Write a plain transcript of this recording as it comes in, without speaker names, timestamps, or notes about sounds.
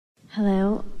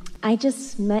Hello. I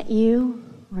just met you,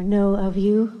 or know of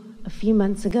you, a few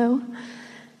months ago.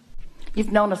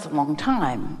 You've known us a long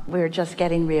time. We're just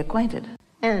getting reacquainted.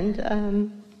 And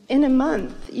in a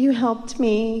month, you helped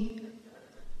me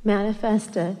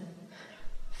manifest a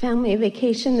family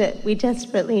vacation that we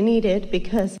desperately needed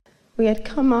because we had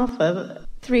come off of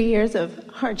 3 years of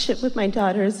hardship with my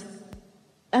daughter's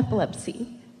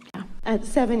epilepsy. Yeah. At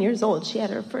 7 years old, she had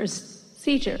her first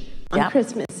seizure on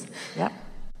Christmas. Yep.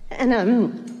 And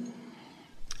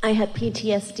I had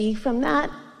PTSD from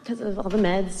that because of all the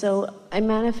meds. So I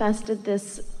manifested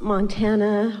this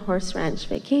Montana horse ranch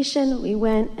vacation. We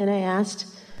went and I asked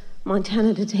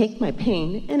Montana to take my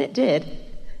pain, and it did.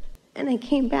 And I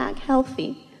came back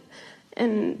healthy.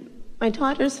 And my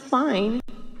daughter's fine.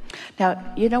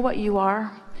 Now, you know what you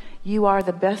are? You are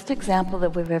the best example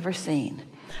that we've ever seen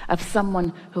of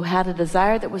someone who had a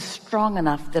desire that was strong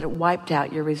enough that it wiped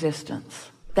out your resistance.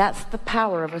 That's the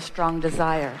power of a strong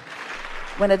desire.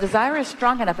 When a desire is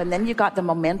strong enough, and then you got the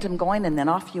momentum going, and then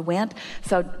off you went.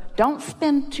 So don't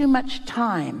spend too much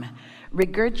time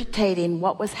regurgitating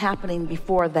what was happening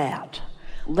before that.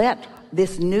 Let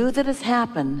this new that has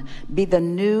happened be the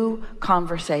new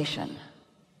conversation.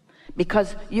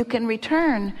 Because you can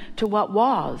return to what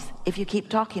was if you keep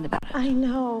talking about it. I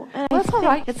know. Well, that's all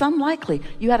right. It's unlikely.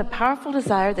 You had a powerful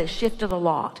desire that shifted a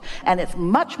lot. And it's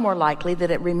much more likely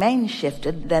that it remains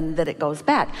shifted than that it goes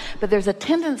back. But there's a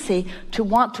tendency to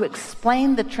want to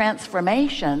explain the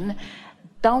transformation.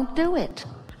 Don't do it.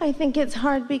 I think it's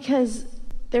hard because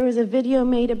there was a video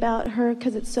made about her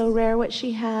because it's so rare what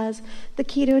she has. The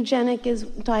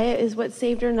ketogenic diet is what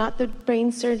saved her, not the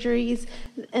brain surgeries.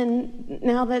 And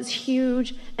now that's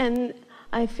huge. And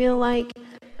I feel like...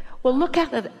 Well, look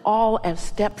at it all as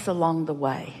steps along the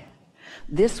way.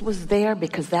 This was there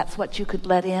because that's what you could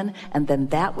let in. And then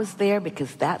that was there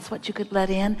because that's what you could let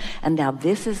in. And now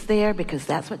this is there because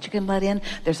that's what you can let in.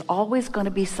 There's always going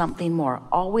to be something more.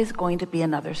 Always going to be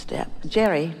another step.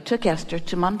 Jerry took Esther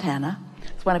to Montana.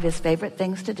 It's one of his favorite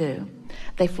things to do.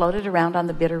 They floated around on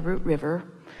the Bitterroot River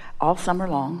all summer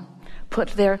long, put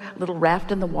their little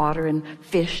raft in the water and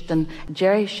fished. And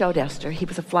Jerry showed Esther, he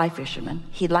was a fly fisherman.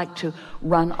 He liked to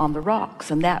run on the rocks.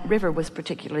 And that river was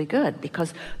particularly good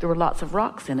because there were lots of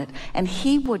rocks in it. And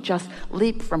he would just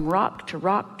leap from rock to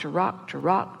rock to rock to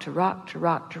rock to rock to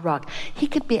rock to rock. He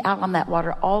could be out on that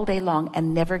water all day long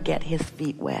and never get his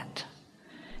feet wet.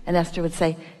 And Esther would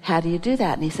say, how do you do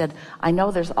that? And he said, I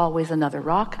know there's always another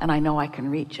rock, and I know I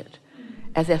can reach it.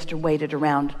 As Esther waded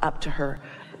around up to her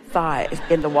thighs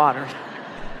in the water,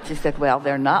 she said, well,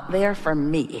 they're not there for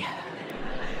me.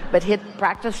 But he'd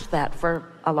practiced that for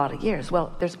a lot of years.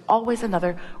 Well, there's always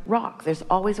another rock. There's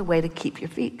always a way to keep your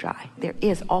feet dry. There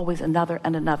is always another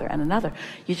and another and another.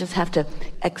 You just have to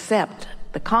accept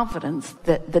the confidence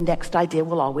that the next idea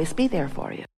will always be there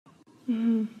for you.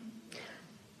 Mm-hmm.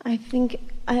 I think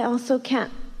I also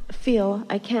can't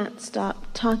stop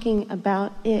talking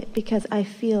about it because I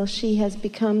feel she has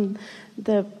become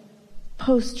the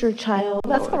poster child.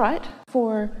 That's all right.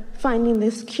 For finding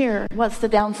this cure. What's the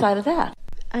downside of that?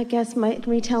 I guess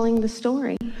retelling the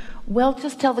story. Well,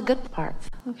 just tell the good parts.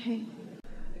 Okay.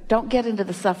 Don't get into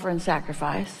the suffer and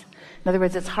sacrifice. In other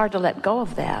words, it's hard to let go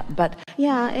of that, but...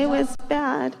 Yeah, it was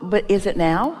bad. But is it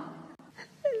now?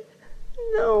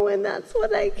 No, and that's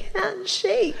what I can't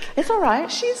shake. It's all right.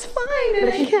 She's fine, and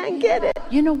I can't get it.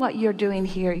 You know what you're doing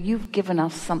here? You've given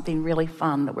us something really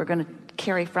fun that we're going to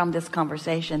carry from this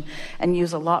conversation and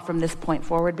use a lot from this point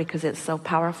forward because it's so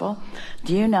powerful.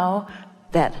 Do you know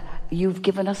that you've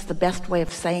given us the best way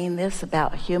of saying this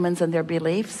about humans and their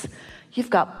beliefs? You've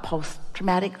got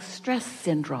post-traumatic stress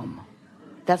syndrome.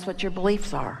 That's what your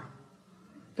beliefs are.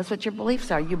 That's what your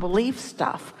beliefs are. You believe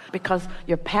stuff because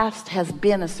your past has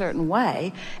been a certain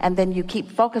way, and then you keep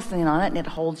focusing on it and it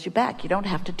holds you back. You don't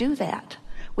have to do that.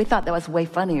 We thought that was way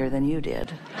funnier than you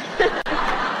did.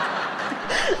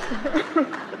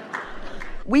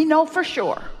 We know for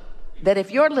sure that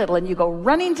if you're little and you go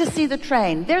running to see the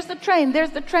train, there's the train,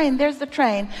 there's the train, there's the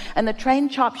train, and the train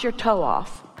chops your toe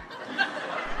off,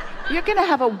 you're going to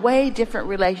have a way different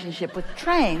relationship with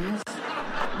trains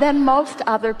than most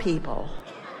other people.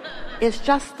 It's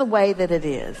just the way that it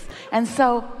is. And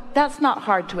so that's not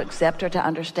hard to accept or to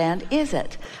understand, is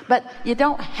it? But you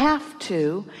don't have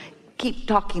to keep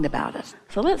talking about it.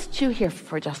 So let's chew here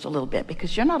for just a little bit,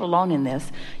 because you're not alone in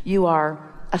this. You are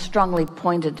a strongly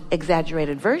pointed,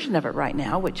 exaggerated version of it right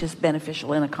now, which is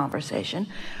beneficial in a conversation.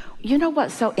 You know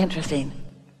what's so interesting?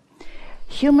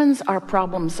 Humans are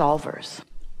problem solvers.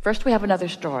 First, we have another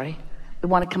story. We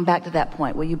want to come back to that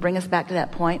point. Will you bring us back to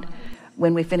that point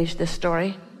when we finish this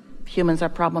story? Humans are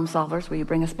problem solvers. Will you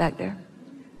bring us back there?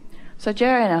 So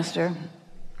Jerry and Esther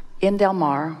in Del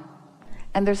Mar,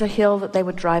 and there's a hill that they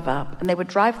would drive up, and they would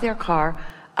drive their car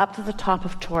up to the top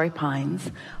of Torrey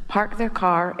Pines, park their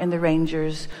car in the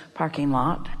Rangers parking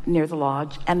lot near the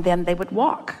lodge, and then they would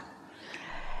walk.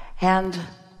 And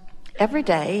every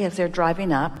day as they're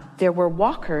driving up, there were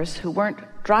walkers who weren't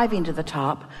driving to the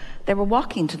top, they were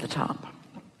walking to the top.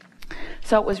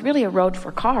 So it was really a road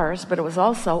for cars, but it was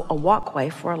also a walkway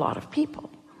for a lot of people.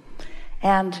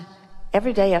 And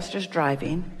every day Esther's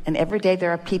driving, and every day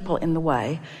there are people in the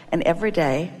way, and every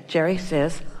day Jerry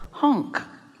says, honk.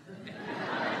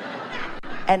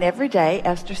 And every day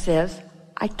Esther says,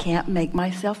 I can't make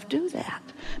myself do that.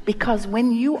 Because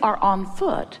when you are on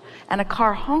foot and a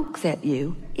car honks at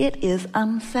you, it is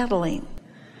unsettling.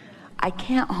 I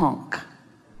can't honk.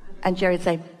 And Jerry'd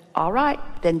say, all right,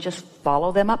 then just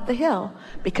follow them up the hill,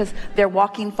 because they're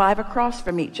walking 5 across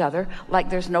from each other like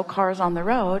there's no cars on the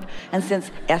road. And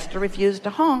since Esther refused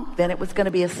to honk, then it was going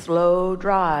to be a slow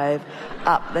drive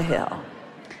up the hill.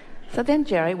 So then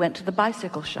Jerry went to the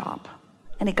bicycle shop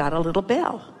and he got a little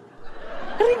bell.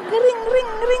 Ring, ring, ring,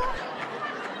 ring.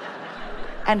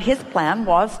 And his plan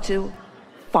was to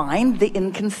find the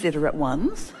inconsiderate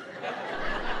ones,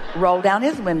 roll down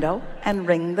his window and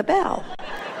ring the bell.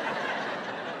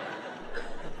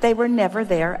 They were never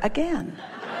there again.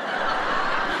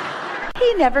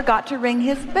 He never got to ring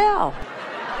his bell.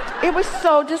 It was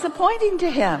so disappointing to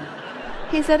him.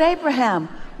 He said, Abraham,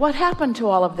 what happened to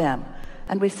all of them?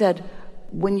 And we said,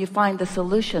 when you find the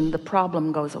solution, the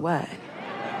problem goes away.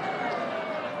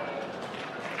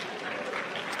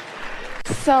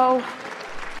 So,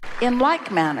 in like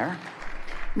manner,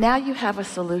 now you have a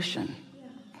solution.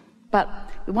 But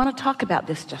we want to talk about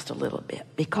this just a little bit,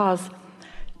 because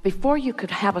before you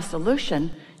could have a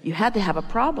solution, you had to have a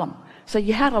problem. So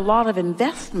you had a lot of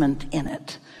investment in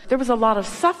it. There was a lot of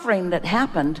suffering that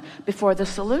happened before the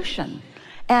solution.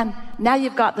 And now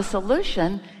you've got the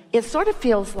solution. It sort of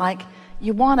feels like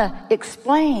you want to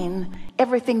explain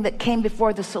everything that came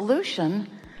before the solution.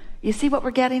 You see what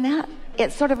we're getting at?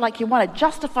 It's sort of like you want to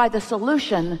justify the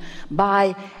solution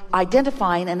by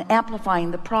identifying and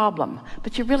amplifying the problem.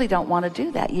 But you really don't want to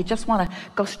do that. You just want to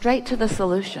go straight to the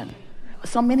solution.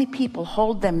 So many people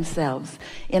hold themselves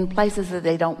in places that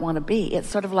they don't want to be. It's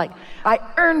sort of like, I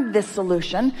earned this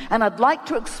solution, and I'd like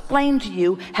to explain to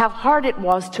you how hard it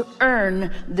was to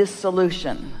earn this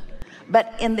solution.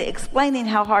 But in the explaining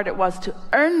how hard it was to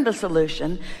earn the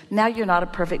solution, now you're not a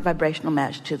perfect vibrational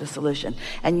match to the solution.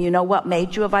 And you know what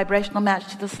made you a vibrational match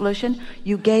to the solution?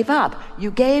 You gave up. You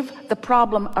gave the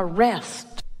problem a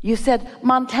rest. You said,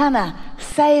 Montana,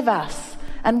 save us.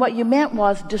 And what you meant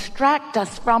was distract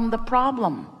us from the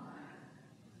problem.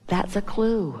 That's a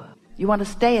clue. You want to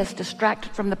stay as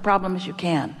distracted from the problem as you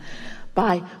can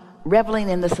by reveling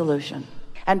in the solution.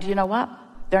 And do you know what?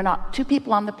 There are not 2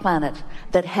 people on the planet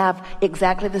that have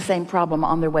exactly the same problem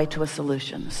on their way to a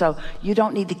solution. So you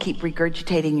don't need to keep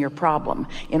regurgitating your problem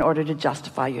in order to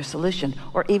justify your solution,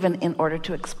 or even in order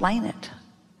to explain it.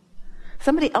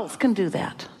 Somebody else can do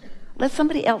that. Let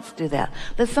somebody else do that.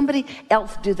 Let somebody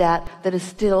else do that is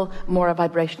still more a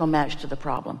vibrational match to the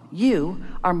problem. You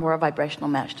are more a vibrational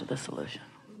match to the solution.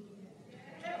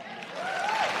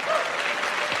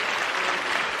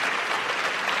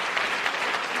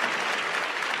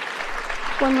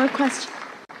 One more question.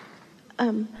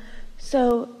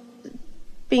 So,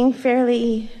 being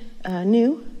fairly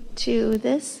new to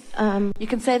this, you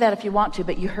can say that if you want to,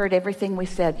 but you heard everything we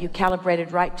said. You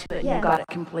calibrated right to it. Yeah. You got it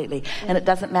completely. Yeah. And it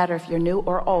doesn't matter if you're new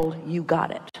or old, you got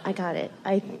it. I got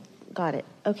it.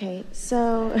 Okay,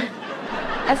 so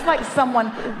it's like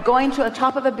someone going to the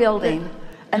top of a building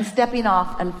and stepping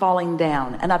off and falling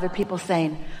down, and other people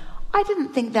saying, I didn't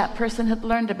think that person had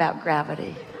learned about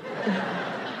gravity.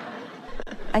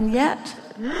 And yet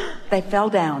they fell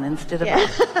down instead of up.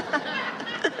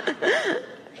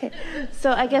 Okay,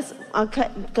 so I guess I'll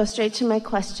go straight to my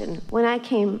question. When I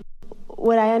came,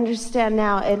 what I understand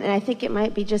now, and I think it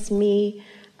might be just me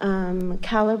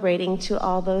calibrating to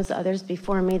all those others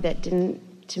before me that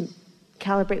didn't, to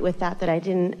calibrate with that I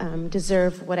didn't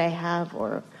deserve what I have.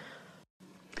 Or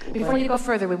before you go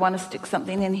further, we want to stick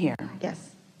something in here.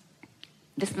 Yes.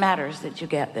 This matters that you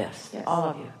get this, yes. All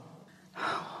of you.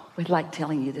 We like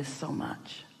telling you this so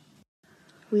much.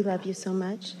 We love you so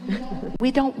much. We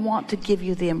don't want to give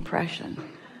you the impression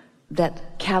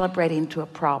that calibrating to a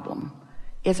problem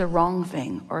is a wrong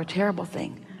thing or a terrible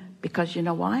thing, because you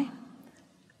know why?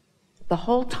 The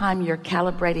whole time you're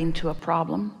calibrating to a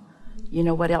problem, you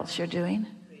know what else you're doing?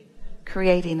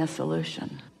 Creating a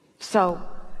solution. So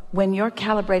when you're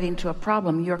calibrating to a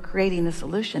problem, you're creating a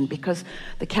solution, because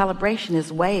the calibration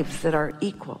is waves that are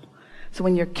equal. So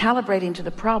when you're calibrating to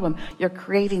the problem, you're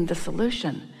creating the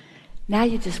solution. Now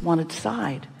you just want to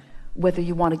decide whether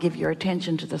you want to give your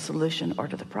attention to the solution or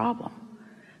to the problem.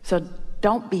 So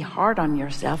don't be hard on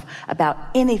yourself about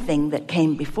anything that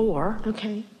came before.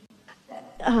 Okay.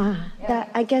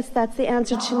 I guess that's the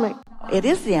answer to my... It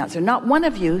is the answer. Not one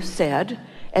of you said,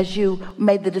 as you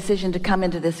made the decision to come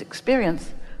into this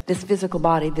experience, this physical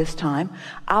body this time,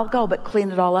 I'll go but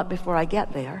clean it all up before I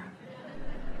get there.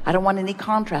 I don't want any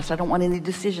contrast. I don't want any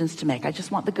decisions to make. I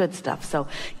just want the good stuff. So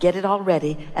get it all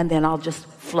ready, and then I'll just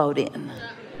float in.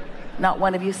 Not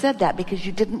one of you said that because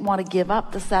you didn't want to give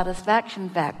up the satisfaction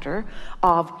factor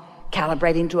of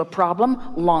calibrating to a problem,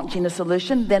 launching a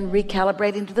solution, then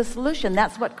recalibrating to the solution.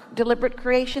 That's what deliberate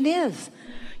creation is.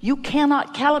 You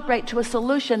cannot calibrate to a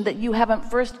solution that you haven't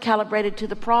first calibrated to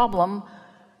the problem.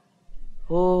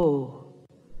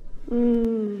 We've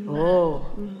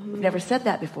never said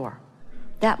that before.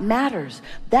 That matters.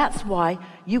 That's why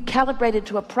you calibrated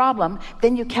to a problem,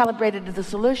 then you calibrated to the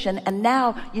solution, and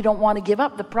now you don't want to give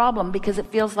up the problem because it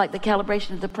feels like the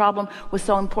calibration of the problem was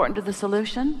so important to the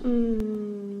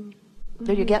solution.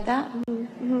 Do you get that?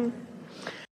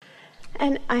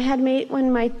 And I had made,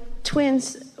 when my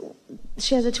twins,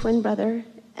 she has a twin brother,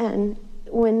 and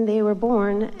when they were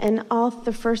born, and all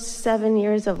the first 7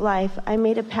 years of life, I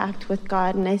made a pact with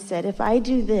God, and I said, if I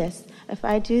do this, if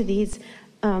I do these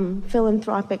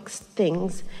philanthropic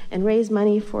things and raise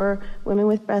money for women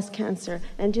with breast cancer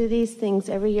and do these things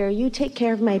every year, you take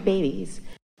care of my babies.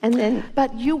 And then,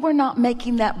 but you were not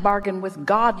making that bargain with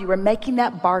God. You were making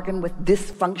that bargain with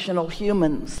dysfunctional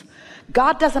humans.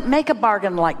 God doesn't make a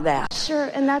bargain like that. Sure,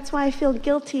 and that's why I feel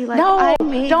guilty. Like, no, I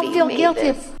maybe don't feel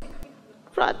guilty.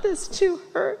 Brought this to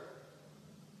her.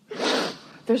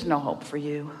 There's no hope for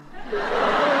you.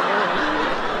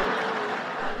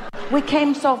 We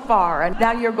came so far, and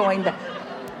now you're going to...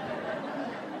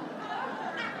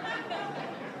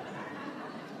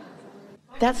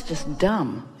 That's just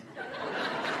dumb.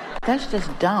 That's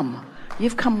just dumb.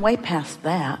 You've come way past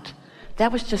that.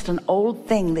 That was just an old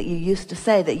thing that you used to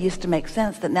say that used to make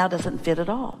sense that now doesn't fit at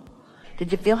all.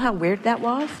 Did you feel how weird that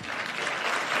was?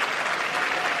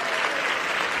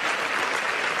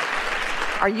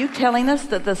 Are you telling us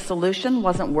that the solution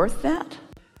wasn't worth that?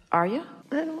 Are you?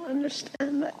 I don't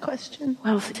understand that question.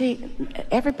 Well, see,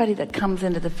 everybody that comes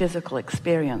into the physical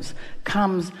experience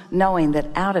comes knowing that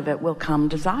out of it will come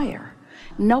desire.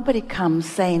 Nobody comes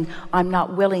saying, I'm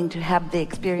not willing to have the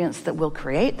experience that will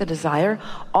create the desire.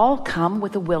 All come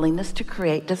with a willingness to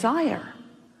create desire.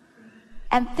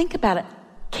 And think about it.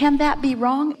 Can that be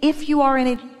wrong? If you are an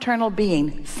eternal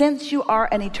being, since you are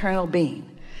an eternal being,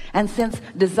 and since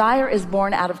desire is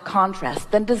born out of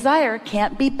contrast, then desire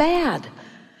can't be bad.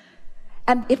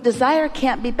 And if desire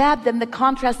can't be bad, then the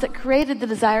contrast that created the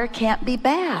desire can't be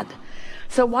bad.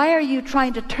 So why are you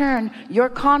trying to turn your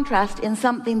contrast in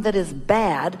something that is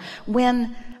bad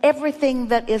when everything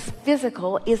that is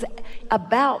physical is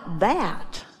about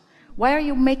that? Why are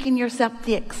you making yourself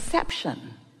the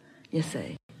exception, you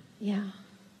see? Yeah.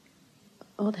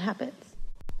 Old habits.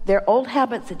 They're old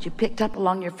habits that you picked up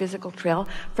along your physical trail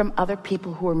from other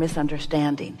people who are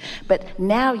misunderstanding. But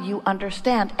now you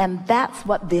understand, and that's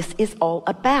what this is all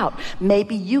about.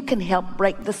 Maybe you can help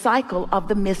break the cycle of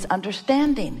the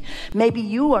misunderstanding. Maybe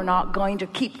you are not going to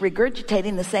keep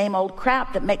regurgitating the same old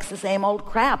crap that makes the same old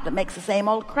crap that makes the same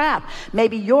old crap.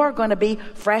 Maybe you're going to be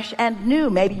fresh and new.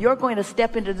 Maybe you're going to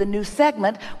step into the new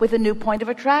segment with a new point of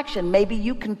attraction. Maybe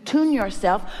you can tune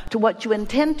yourself to what you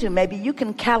intend to. Maybe you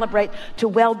can calibrate to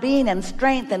well-being and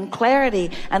strength and clarity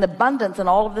and abundance and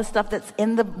all of the stuff that's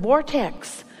in the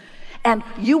vortex. And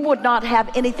you would not have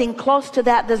anything close to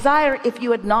that desire if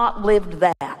you had not lived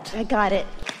that. I got it.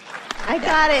 I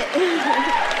got it.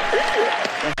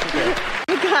 Yes, you did.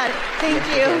 I got it. Thank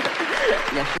you.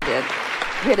 Yes, you did.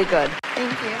 Really good.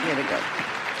 Thank you. Really good.